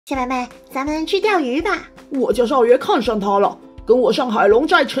小妹妹，咱们去钓鱼吧。我家少爷看上他了，跟我上海龙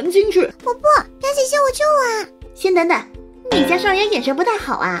寨沉金去。我不，表姐先我救我。先等等，你家少爷眼神不太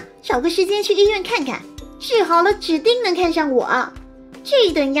好啊，找个时间去医院看看，治好了指定能看上我。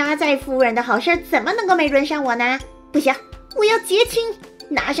这等压寨夫人的好事怎么能够没轮上我呢？不行，我要结亲，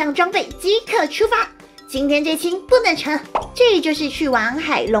拿上装备即刻出发。今天这亲不能成，这就是去往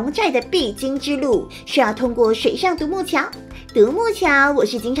海龙寨的必经之路，需要通过水上独木桥。独木桥我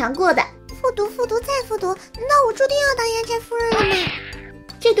是经常过的。复读再复读，那我注定要当压寨夫人了吗？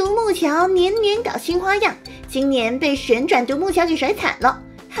这独木桥年年搞新花样，今年被旋转独木桥给甩惨了。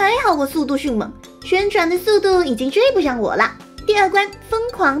还好我速度迅猛，旋转的速度已经追不上我了。第二关疯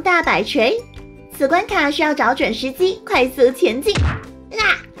狂大摆锤，此关卡需要找准时机，快速前进。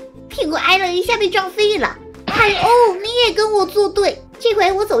屁股挨了一下被撞飞了。海鸥，你也跟我作对，这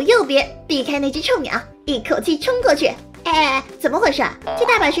回我走右边，避开那只臭鸟，一口气冲过去。怎么回事？这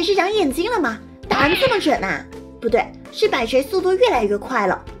大摆锤是长眼睛了吗？答案这么准啊？不对，是摆锤速度越来越快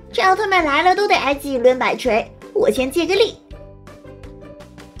了。这奥特曼来了都得挨几轮摆锤，我先借个力。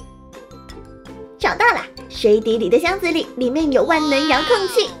找到了，水底里的箱子里面有万能遥控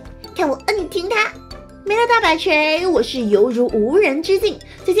器，看我摁停它。没了大摆锤，我是犹如无人之境，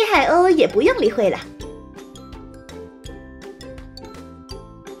这些海鸥也不用理会了。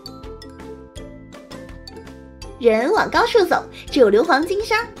人往高处走，只有硫磺金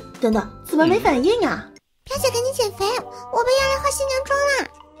沙。等等，怎么没反应啊？表姐赶紧减肥，我被压来画新娘妆啦！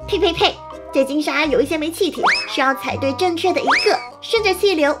呸呸呸！这金沙有一些没气体，需要踩对正确的一个，顺着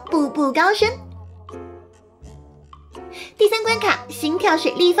气流步步高升。第三关卡心跳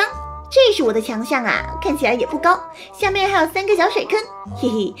水立方，这是我的强项啊，看起来也不高，下面还有3个小水坑，嘿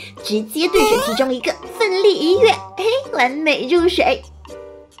嘿，直接对准其中一个，奋力一跃，嘿，完美入水。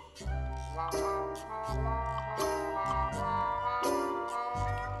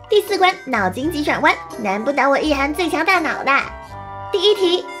第4关脑筋急转弯，难不倒我意涵最强大脑的。第一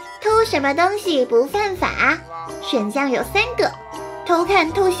题，偷什么东西不犯法？选项有3个，偷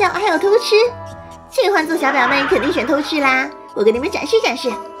看、偷笑还有偷吃。这换做小表妹肯定选偷吃啦，我给你们展示展示。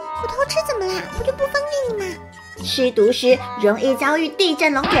我偷吃怎么啦？不就不分给你吗？吃独食容易遭遇地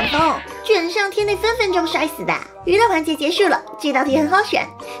震龙卷风，卷上天内分分钟摔死的。娱乐环节结束了，这道题很好选，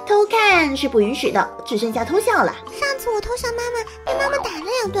偷看是不允许的，只剩下偷笑了。上次我偷笑妈妈，被妈妈打了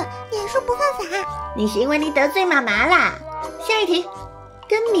2顿，也说不犯法。你是因为你得罪妈妈啦。下一题，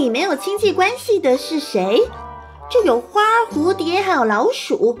跟米没有亲戚关系的是谁？这有花、蝴蝶还有老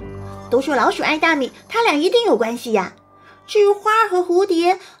鼠。都说老鼠爱大米，它俩一定有关系呀。至于花和蝴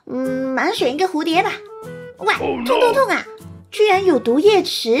蝶，马上选一个蝴蝶吧。喂，痛啊！居然有毒液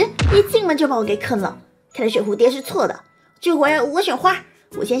池，一进门就把我给坑了。看来选蝴蝶是错的，这回我选花。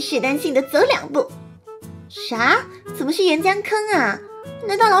我先试探性的走2步。啥？怎么是岩浆坑啊？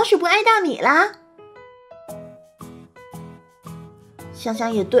难道老鼠不爱大米啦？想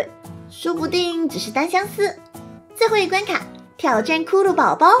想也对，说不定只是单相思。最后一关卡，挑战骷髅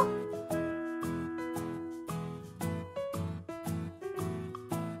宝宝。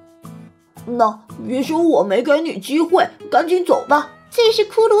那别说我没给你机会，赶紧走吧。这是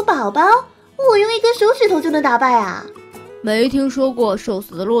骷髅宝宝，我用1根手指头就能打败啊！没听说过瘦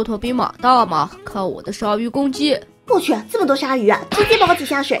死的骆驼比马大吗？看我的鲨鱼攻击！我去，这么多鲨鱼啊，直接把我挤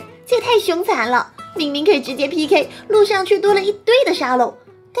下水，这也太凶残了！明明可以直接 PK， 路上却多了一堆的沙漏，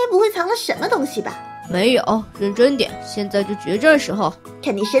该不会藏了什么东西吧？没有，认真点，现在就决战时候。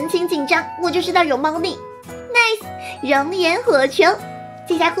看你神情紧张，我就知道有猫腻。Nice， 熔岩火球。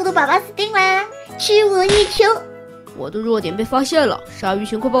这下骷髅宝宝死定啦！吃我一球！我的弱点被发现了，鲨鱼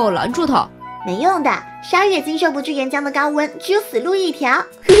先快帮我拦住他。没用的，鲨鱼也经受不住岩浆的高温，只有死路一条。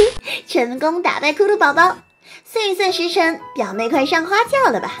成功打败骷髅宝宝，算一算时辰，表妹快上花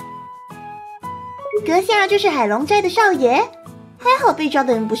轿了吧？阁下就是海龙寨的少爷，还好被抓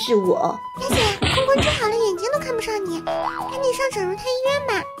的人不是我。表姐，坤坤治好了眼睛都看不上你，赶紧上整容台医院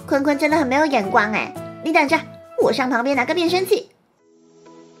吧。坤坤真的很没有眼光哎！你等着，我上旁边拿个变声器。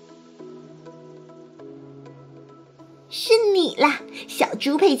是你啦，小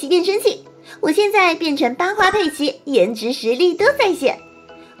猪佩奇变声器！我现在变成班花佩奇，颜值实力都在线。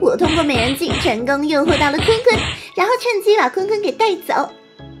我通过美人计成功诱惑到了坤坤，然后趁机把坤坤给带走。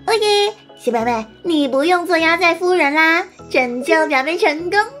OK， 小表妹，你不用做压寨夫人啦，拯救表妹成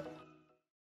功。